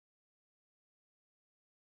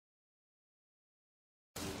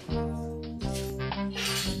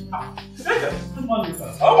Good morning,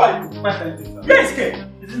 sir. How are you? Fine, thank you, sir. Where is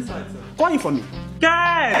Ken? He's inside, sir. Call him for me.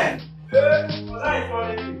 Ken! Was I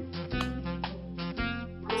calling you?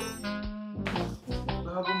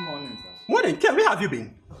 Good morning, sir. Morning, Ken, where have you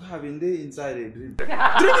been? I have been there inside a dream.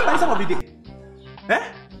 Dreaming by some of the day.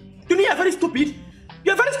 Eh? You know you are very stupid.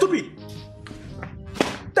 You are very stupid.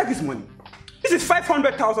 Take this money. This is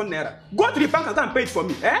 500,000 naira. Go to the bank and go and pay it for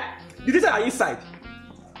me. Eh? The details are inside.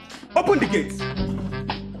 Open the gate.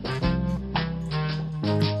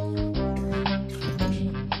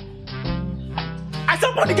 I said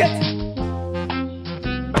open the gate.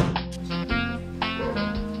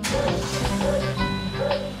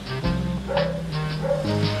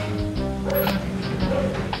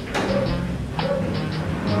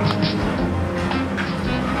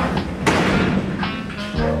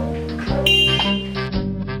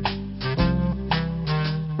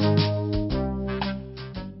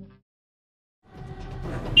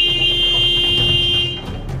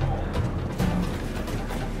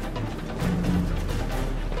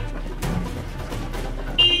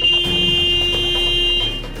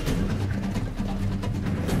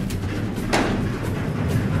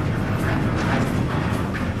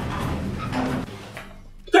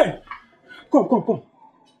 Come.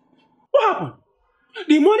 What happened?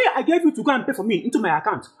 The money I gave you to go and pay for me into my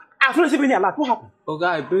account, I've not received any alert. What happened? Okay,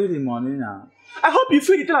 I paid the money now. I hope you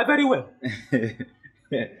feel the teller very well. Okay,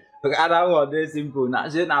 that was very simple. Now,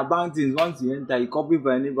 now bank things, once you enter, you copy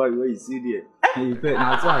for anybody where you see there. And you pay.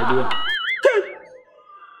 That's what I do.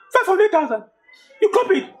 500,000. You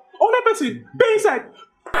copied. Other person. Pay inside.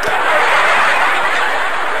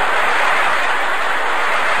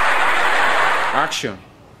 Action.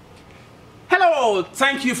 Hello,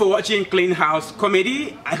 thank you for watching Clean House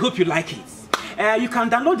Comedy. I hope you like it. You can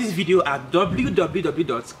download this video at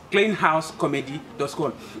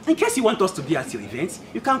www.cleanhousecomedy.com. In case you want us to be at your events,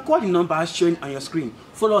 you can call the number showing on your screen.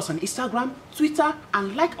 Follow us on Instagram, Twitter,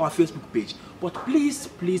 and like our Facebook page. But please,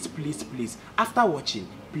 after watching,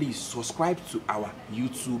 please subscribe to our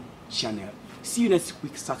YouTube channel. See you next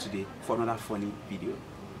week Saturday for another funny video.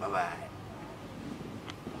 Bye-bye.